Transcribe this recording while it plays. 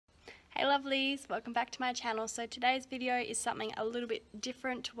Hey lovelies, welcome back to my channel. So today's video is something a little bit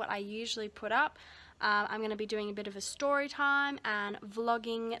different to what I usually put up. I'm going to be doing a bit of a story time and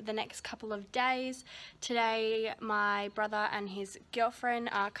vlogging the next couple of days. Today my brother and his girlfriend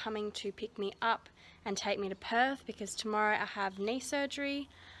are coming to pick me up and take me to Perth because tomorrow I have knee surgery.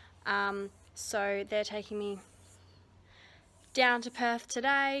 So they're taking me down to Perth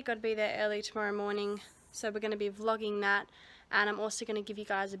today. Got to be there early tomorrow morning. So we're going to be vlogging that. And I'm also going to give you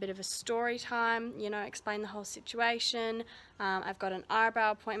guys a bit of a story time, you know, explain the whole situation. I've got an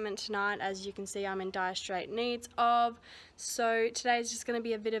eyebrow appointment tonight, as you can see I'm in dire straight needs of. So today's just going to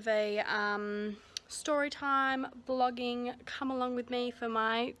be a bit of a story time, vlogging. Come along with me for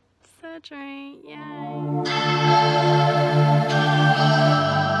my surgery, yay!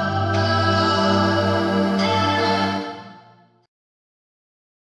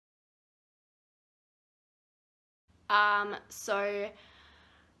 So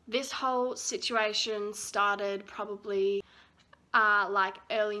this whole situation started probably like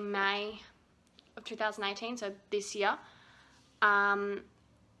early May of 2018, so this year. I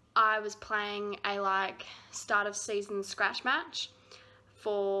was playing a start of season scratch match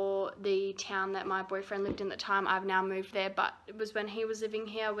for the town that my boyfriend lived in at the time. I've now moved there, but it was when he was living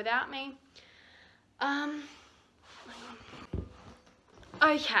here without me.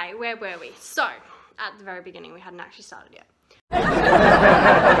 Okay, where were we? So at the very beginning, we hadn't actually started yet.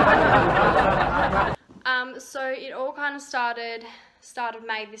 So it all kind of started start of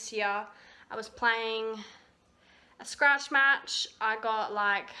May this year. I was playing a scratch match. I got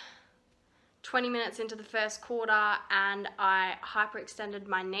like 20 minutes into the first quarter and I hyperextended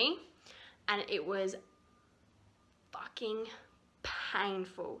my knee and it was fucking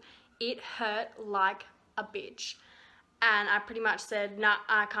painful. It hurt like a bitch. And I pretty much said, nah,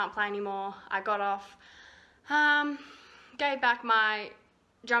 I can't play anymore. I got off, gave back my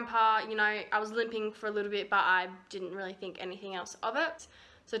jumper, you know, I was limping for a little bit, but I didn't really think anything else of it.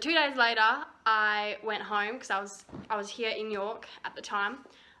 So 2 days later, I went home, because I was here in York at the time,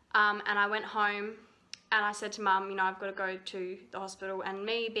 and I went home, and I said to Mum, you know, I've got to go to the hospital, and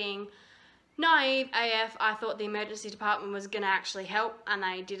me being naive AF, I thought the emergency department was going to actually help, and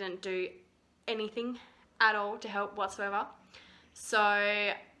they didn't do anything at all to help whatsoever.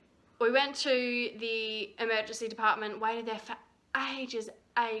 So we went to the emergency department, waited there for ages,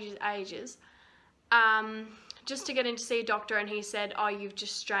 just to get in to see a doctor, and he said, oh, you've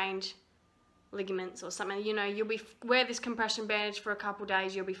just strained ligaments or something, you know, wear this compression bandage for a couple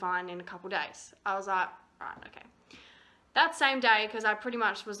days, you'll be fine in a couple days. I was like, right, okay. That same day, because I pretty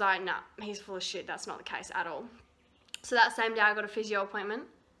much was like, nah, he's full of shit, that's not the case at all. So that same day I got a physio appointment.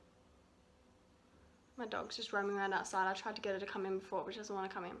 My dog's just roaming around outside. I tried to get her to come in before, but she doesn't want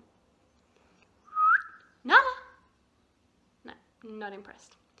to come in. Nada. No, not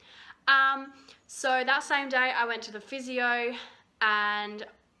impressed. So that same day I went to the physio and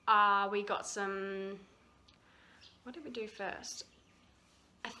we got some, what did we do first?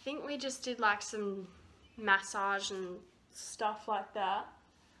 I think we just did like some massage and stuff like that.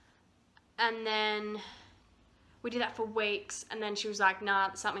 And then we did that for weeks and then she was like,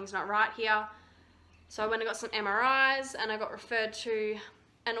 nah, something's not right here. So I went and got some MRIs and I got referred to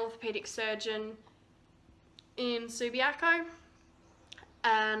an orthopedic surgeon in Subiaco,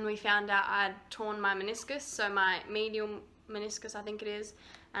 and we found out I'd torn my meniscus, so my medial meniscus I think it is,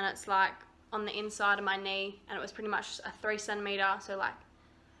 and it's like on the inside of my knee, and it was pretty much a 3 centimeter, so like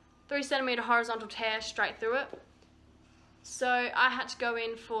 3 centimeter horizontal tear straight through it. So I had to go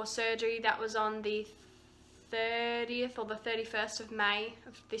in for surgery. That was on the 30th or the 31st of May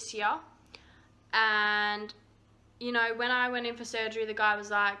of this year. And you know, when I went in for surgery, the guy was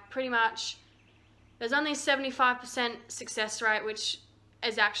like, pretty much there's only a 75% success rate, which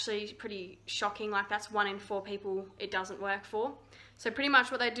is actually pretty shocking. Like that's 1 in 4 people it doesn't work for. So pretty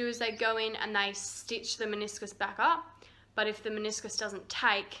much what they do is they go in and they stitch the meniscus back up, but if the meniscus doesn't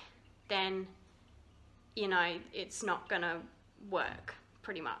take, then you know, it's not gonna work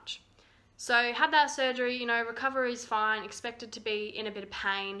pretty much. So had that surgery, you know, recovery is fine, expected to be in a bit of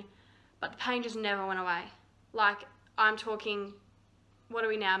pain, but the pain just never went away. Like, I'm talking, what are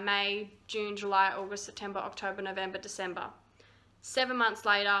we now? May, June, July, August, September, October, November, December. 7 months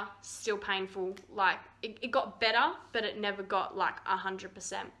later, still painful. Like, it got better, but it never got like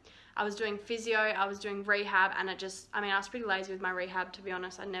 100%. I was doing physio, I was doing rehab, and it just, I mean, I was pretty lazy with my rehab, to be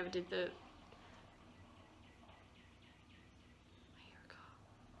honest. I never did the...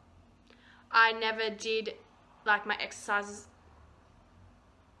 I never did, like, my exercises.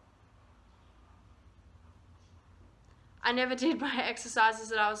 I never did my exercises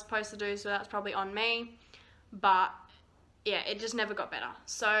that I was supposed to do, so that's probably on me. But yeah, it just never got better.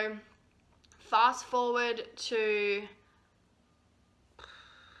 So fast forward to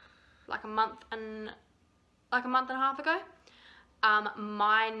like a month and a half ago,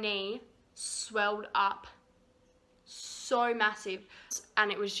 my knee swelled up so massive,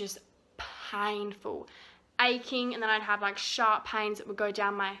 and it was just painful, aching, and then I'd have like sharp pains that would go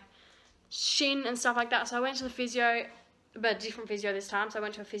down my shin and stuff like that. So I went to the physio, but a different physio this time. So I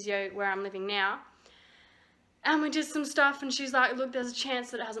went to a physio where I'm living now, and we did some stuff, and she's like, look, there's a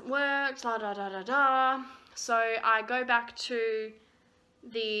chance that it hasn't worked, la da da da da. So I go back to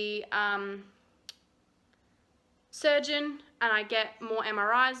the surgeon, and I get more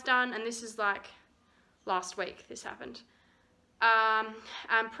MRIs done, and this is like last week this happened.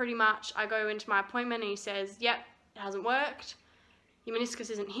 And pretty much I go into my appointment and he says, yep, it hasn't worked, your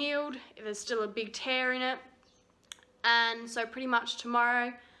meniscus isn't healed, there's still a big tear in it. And so pretty much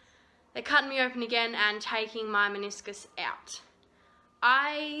tomorrow they're cutting me open again and taking my meniscus out.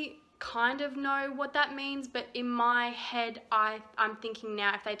 I kind of know what that means, but in my head I'm thinking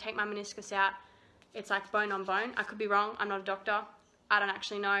now, if they take my meniscus out, it's like bone on bone. I could be wrong, I'm not a doctor, I don't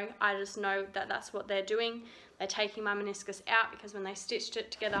actually know. I just know that that's what they're doing. They're taking my meniscus out because when they stitched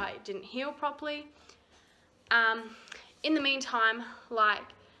it together it didn't heal properly. In the meantime, like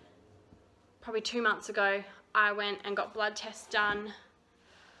probably 2 months ago, I went and got blood tests done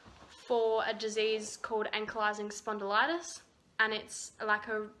for a disease called ankylosing spondylitis, and it's like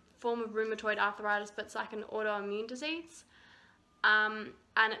a form of rheumatoid arthritis, but it's like an autoimmune disease.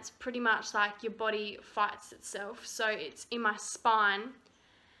 And it's pretty much like your body fights itself. So it's in my spine,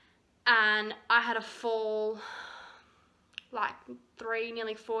 and I had a fall like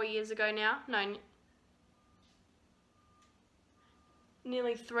nearly 4 years ago now. No,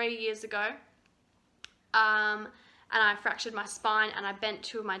 nearly 3 years ago. And I fractured my spine and I bent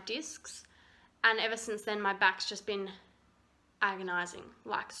 2 of my discs, and ever since then my back's just been agonizing,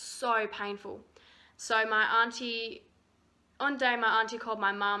 like so painful. So one day my auntie called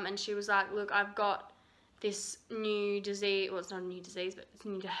my mum and she was like, look, I've got this new disease, well, it's not a new disease, but it's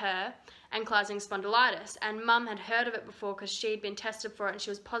new to her, ankylosing spondylitis. And mum had heard of it before because she'd been tested for it and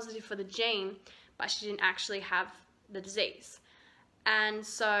she was positive for the gene, but she didn't actually have the disease. And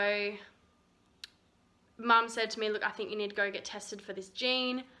so mum said to me, look, I think you need to go get tested for this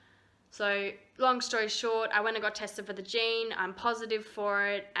gene. So long story short, I went and got tested for the gene, I'm positive for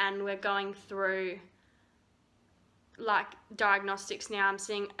it, and we're going through like diagnostics now. I'm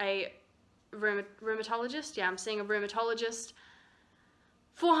seeing a rheumatologist. Yeah, I'm seeing a rheumatologist.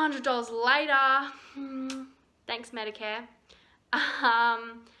 $400 later. Thanks, Medicare.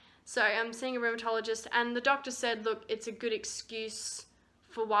 So I'm seeing a rheumatologist, and the doctor said, look, it's a good excuse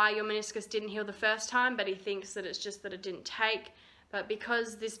for why your meniscus didn't heal the first time, but he thinks that it's just that it didn't take. But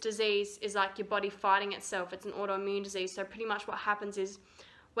because this disease is like your body fighting itself, it's an autoimmune disease, so pretty much what happens is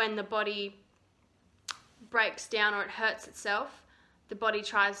when the body breaks down or it hurts itself, the body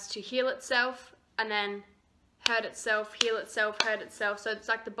tries to heal itself and then hurt itself, heal itself, hurt itself. So it's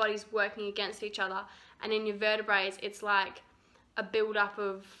like the body's working against each other, and in your vertebrae it's like a build-up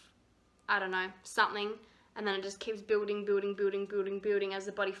of, I don't know, something, and then it just keeps building, building, building, building, building as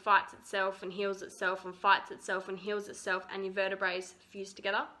the body fights itself and heals itself and fights itself and heals itself, and your vertebrae fuse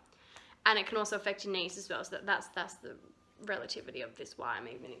together. And it can also affect your knees as well, so that's the relativity of this, why I'm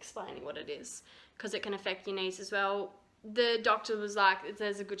even explaining what it is, because it can affect your knees as well. The doctor was like,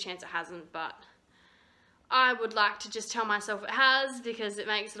 there's a good chance it hasn't, but I would like to just tell myself it has, because it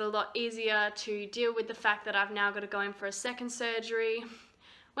makes it a lot easier to deal with the fact that I've now got to go in for a second surgery.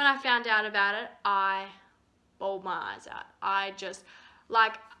 When I found out about it, I bawled my eyes out. I just,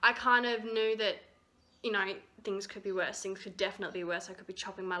 like, I kind of knew that, you know, things could be worse. Things could definitely be worse. I could be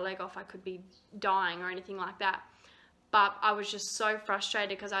chopping my leg off. I could be dying or anything like that. But I was just so frustrated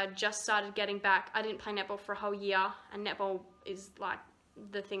because I just started getting back. I didn't play netball for a whole year, and netball is like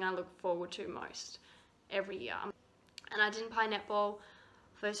the thing I look forward to most every year. And I didn't play netball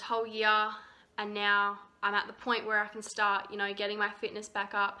for this whole year, and now I'm at the point where I can start, you know, getting my fitness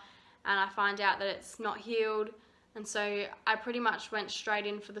back up, and I find out that it's not healed. And so I pretty much went straight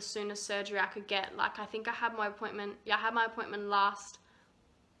in for the soonest surgery I could get. Like, I think I had my appointment, I had my appointment last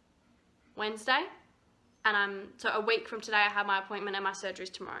Wednesday. And so a week from today I have my appointment, and my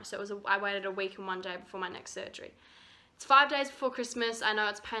surgery's tomorrow. So I waited a week and 1 day before my next surgery. It's 5 days before Christmas. I know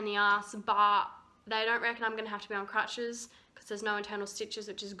it's a pain in the ass, but they don't reckon I'm going to have to be on crutches because there's no internal stitches,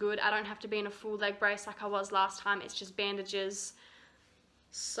 which is good. I don't have to be in a full leg brace like I was last time. It's just bandages.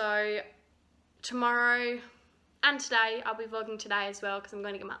 So tomorrow and today, I'll be vlogging today as well because I'm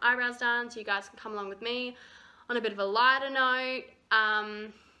going to get my eyebrows done so you guys can come along with me on a bit of a lighter note.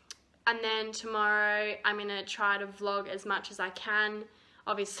 And then tomorrow I'm going to try to vlog as much as I can.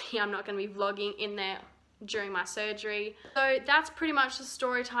 obviously I'm not going to be vlogging in there during my surgery. So that's pretty much the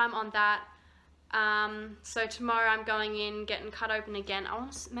story time on that. So tomorrow I'm going in, getting cut open again.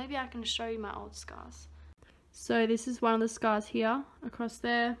 Maybe I can show you my old scars. So this is one of the scars here, across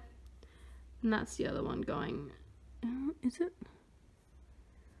there. And that's the other one going, is it?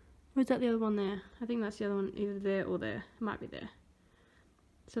 Or is that the other one there? I think that's the other one, either there or there. It might be there.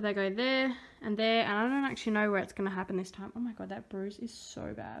 So they go there, and I don't actually know where it's going to happen this time. Oh my god, that bruise is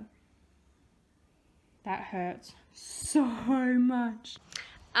so bad. That hurts so much.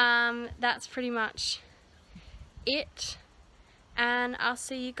 That's pretty much it. And I'll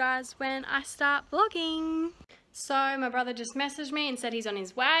see you guys when I start vlogging. So my brother just messaged me and said he's on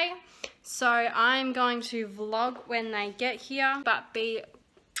his way. So I'm going to vlog when they get here, but be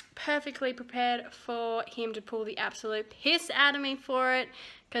perfectly prepared for him to pull the absolute piss out of me for it,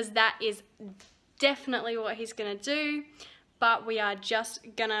 because that is definitely what he's gonna do. But we are just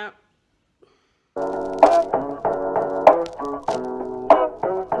gonna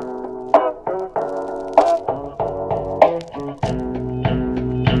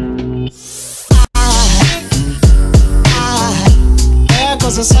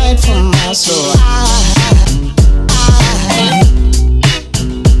aside from my soul.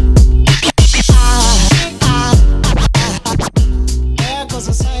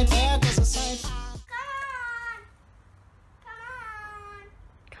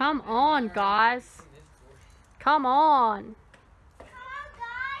 Come on, guys. Come on.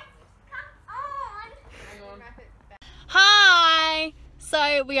 Hi.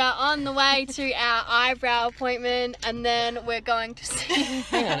 So we are on the way to our eyebrow appointment, and then we're going to see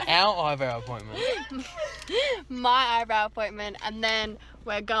Hang on, our eyebrow appointment. my eyebrow appointment, and then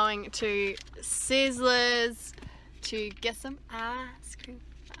we're going to Sizzlers to get some ice cream.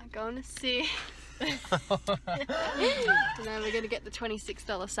 I'm going to see. And then we're going to get the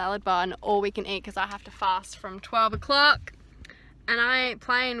 $26 salad bar and all we can eat, because I have to fast from 12 o'clock. And I ain't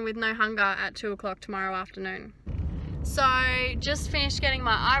playing with no hunger at 2 o'clock tomorrow afternoon. So, just finished getting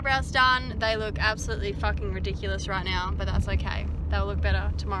my eyebrows done. They look absolutely fucking ridiculous right now, but that's okay. They'll look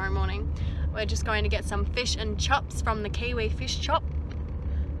better tomorrow morning. We're just going to get some fish and chops from the Kiwi fish shop.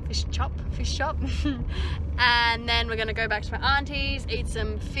 Fish shop. And then we're gonna go back to my auntie's, eat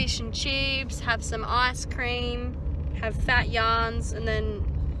some fish and chips, have some ice cream, have fat yarns, and then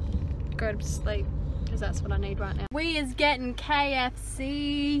go to sleep, because that's what I need right now. We is getting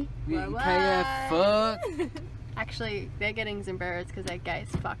KFC. KF fuck. Actually, they're getting Zambreros because they're gay as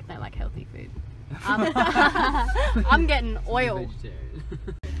fuck and they like healthy food. I'm getting oil.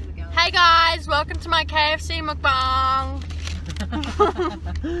 Hey guys, welcome to my KFC mukbang.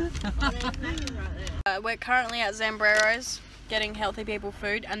 We're currently at Zambreros getting healthy people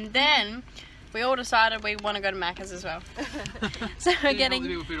food, and then we all decided we want to go to Macca's as well. So we're getting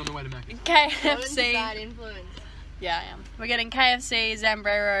people food on the way to Macca's. KFC. Yeah, I am. We're getting KFC,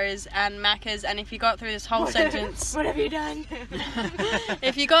 Zambreros, and Macca's, and if you got through this whole sentence... What have you done?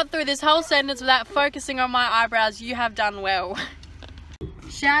 If you got through this whole sentence without focusing on my eyebrows, you have done well.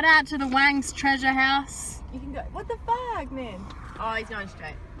 Shout out to the Wang's Treasure House. You can go. What the fuck, man? Oh, he's going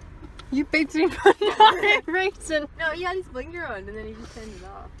straight. You beat me for no reason. No, he had his blinker on, and then he just turned it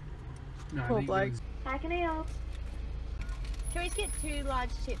off. No, Poor bloke. How can I help? Can we just get 2 large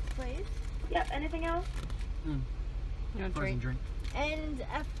chips, please? Yep, anything else? You want a Frozen drink? drink. And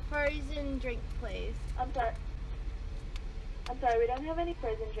a frozen drink, please. I'm sorry, we don't have any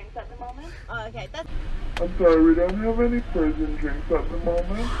frozen drinks at the moment. Oh, okay. That's. I'm sorry, we don't have any frozen drinks at the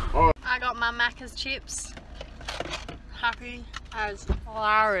moment. Oh. I got my Macca's chips. Happy as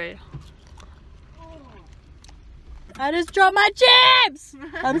Larry. I just dropped my chips!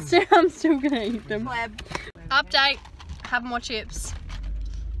 I'm still gonna eat them. Update, have more chips.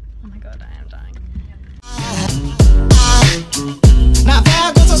 Oh my god, I am dying. Now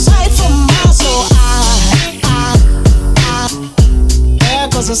there goes a sight from my soul. There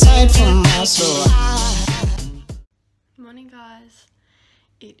goes a sight from my soul. Morning guys,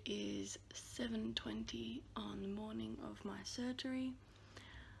 it is 7:20 on the morning of my surgery.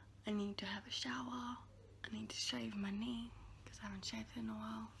 I need to have a shower. I need to shave my knee because I haven't shaved it in a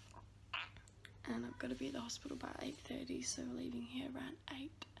while. And I've got to be at the hospital by 8:30, so leaving here around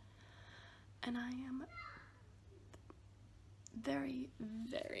 8. And I am very,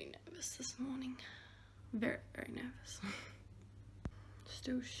 very nervous this morning. Very, very nervous.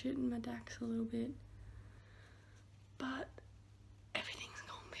 Still shitting my dacks a little bit. But everything's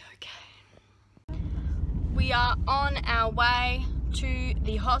gonna be okay. We are on our way to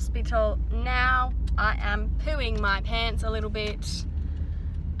the hospital now. I am pooing my pants a little bit,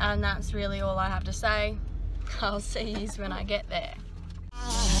 and that's really all I have to say. I'll see you when I get there.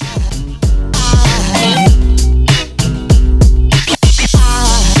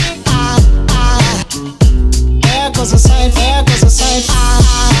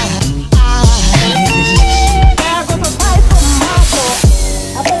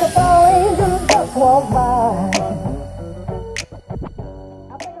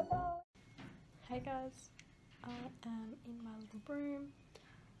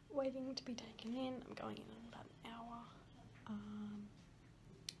 waiting to be taken in. I'm going in about an hour.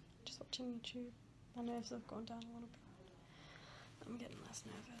 Just watching YouTube. My nerves have gone down a little bit. I'm getting less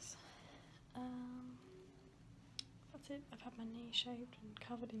nervous. That's it. I've had my knee shaved and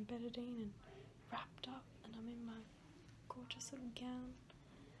covered in betadine and wrapped up, and I'm in my gorgeous little gown.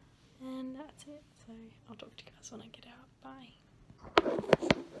 And that's it. So I'll talk to you guys when I get out. Bye.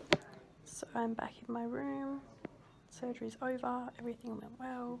 So I'm back in my room. Surgery's over. Everything went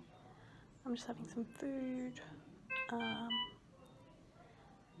well. I'm just having some food.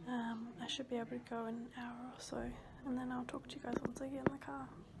 I should be able to go in an hour or so, and then I'll talk to you guys once I get in the car.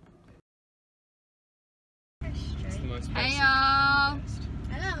 It's the most Hey basic y'all! and best.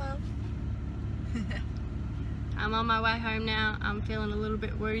 Hello. I'm on my way home now. I'm feeling a little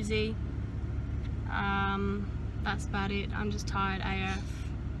bit woozy. That's about it. I'm just tired AF.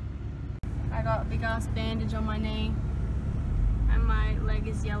 I got a big ass bandage on my knee, and my leg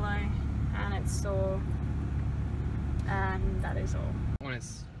is yellow and it's sore, and that is all. When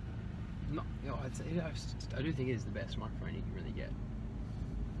it's not, you know, I do think it is the best microphone you can really get.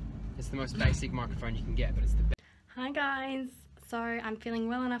 It's the most basic microphone you can get, but it's the best. Hi guys, so I'm feeling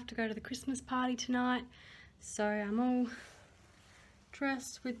well enough to go to the Christmas party tonight, so I'm all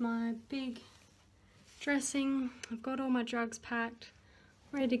dressed with my big dressing. I've got all my drugs packed,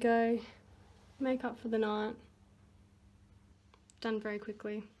 ready to go, makeup for the night, done very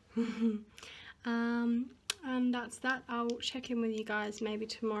quickly. And that's that. I'll check in with you guys maybe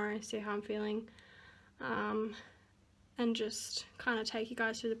tomorrow, see how I'm feeling, and just kind of take you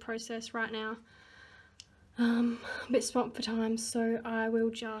guys through the process right now. A bit swamped for time, so I will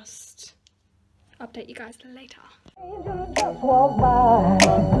just update you guys later. Just walk by.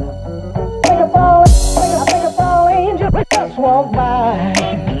 Think a fall angel just walk by.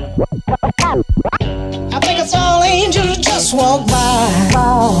 I think it's all angels just walk by.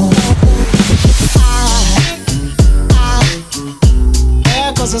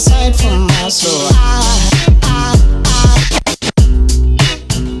 There goes a sight from my soul.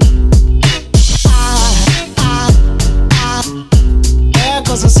 There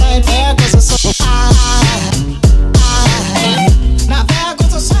goes a sight, there goes a soul. Now there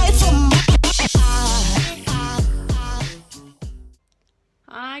goes a sight from my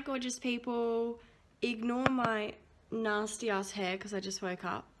Hi gorgeous people, ignore my nasty ass hair because I just woke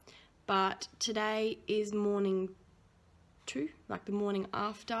up, but today is morning 2, like the morning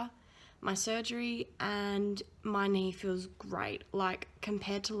after my surgery, and my knee feels great, like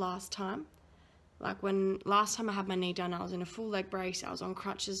compared to last time. Like when last time I had my knee done, I was in a full leg brace, I was on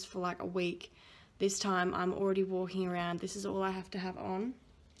crutches for like a week. This time I'm already walking around, this is all I have to have on,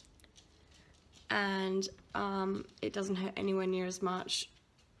 and it doesn't hurt anywhere near as much.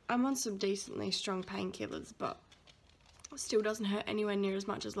 I'm on some decently strong painkillers, but it still doesn't hurt anywhere near as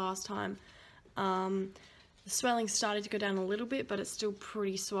much as last time. The swelling started to go down a little bit, but it's still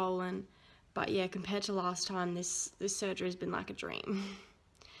pretty swollen. But yeah, compared to last time, this surgery has been like a dream.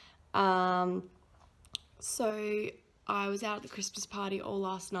 So I was out at the Christmas party all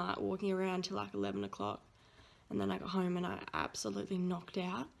last night, walking around till like 11 o'clock, and then I got home and I absolutely knocked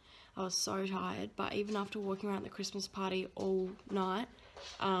out. I was so tired, but even after walking around the Christmas party all night,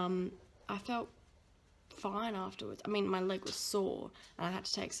 I felt fine afterwards. I mean, my leg was sore and I had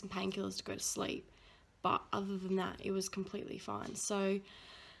to take some painkillers to go to sleep, but other than that, it was completely fine. So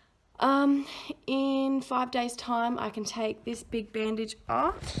in 5 days time, I can take this big bandage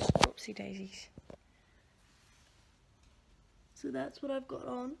off. Oopsie daisies. So that's what I've got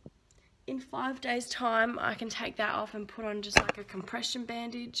on. In 5 days time, I can take that off and put on just like a compression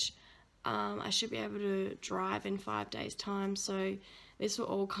bandage. I should be able to drive in 5 days time, so this will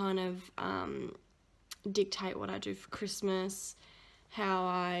all kind of dictate what I do for Christmas, who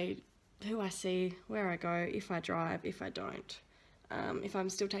I see, where I go, if I drive, if I don't. If I'm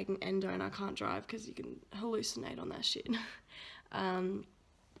still taking endo and I can't drive, because you can hallucinate on that shit.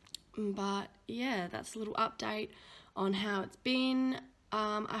 But yeah, that's a little update on how it's been.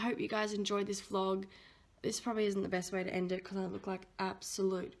 I hope you guys enjoyed this vlog. This probably isn't the best way to end it because I look like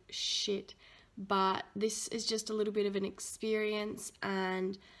absolute shit, but this is just a little bit of an experience,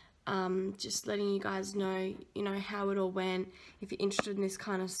 and just letting you guys know, you know, how it all went. If you're interested in this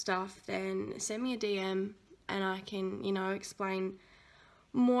kind of stuff, then send me a DM and I can, you know, explain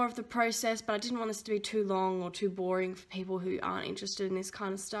more of the process, but I didn't want this to be too long or too boring for people who aren't interested in this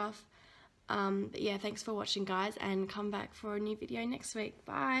kind of stuff. But yeah, thanks for watching guys, and come back for a new video next week.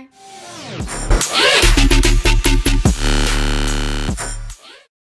 Bye!